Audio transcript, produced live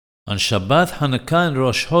On Shabbath, Hanukkah, and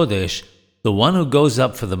Rosh Hodesh, the one who goes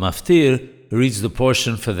up for the maftir reads the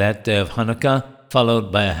portion for that day of Hanukkah, followed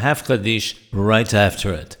by a half Kaddish right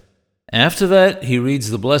after it. After that, he reads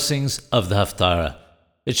the blessings of the Haftarah.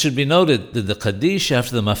 It should be noted that the Kaddish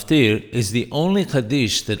after the maftir is the only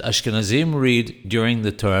Kaddish that Ashkenazim read during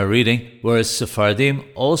the Torah reading, whereas Sephardim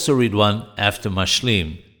also read one after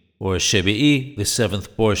Mashlim, or Shebi'i, the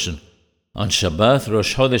seventh portion. On Shabbath,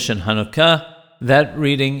 Rosh Hodesh, and Hanukkah, that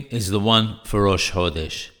reading is the one for Rosh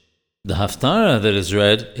Hodesh. The Haftarah that is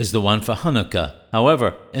read is the one for Hanukkah.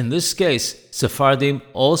 However, in this case, Sephardim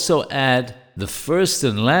also add the first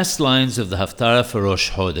and last lines of the Haftarah for Rosh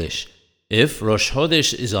Hodesh. If Rosh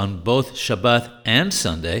Hodesh is on both Shabbat and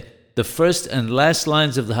Sunday, the first and last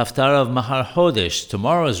lines of the Haftarah of Mahar Hodesh,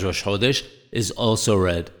 tomorrow's Rosh Hodesh, is also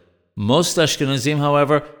read. Most Ashkenazim,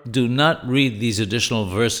 however, do not read these additional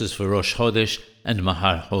verses for Rosh Hodesh and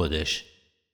Mahar Hodesh.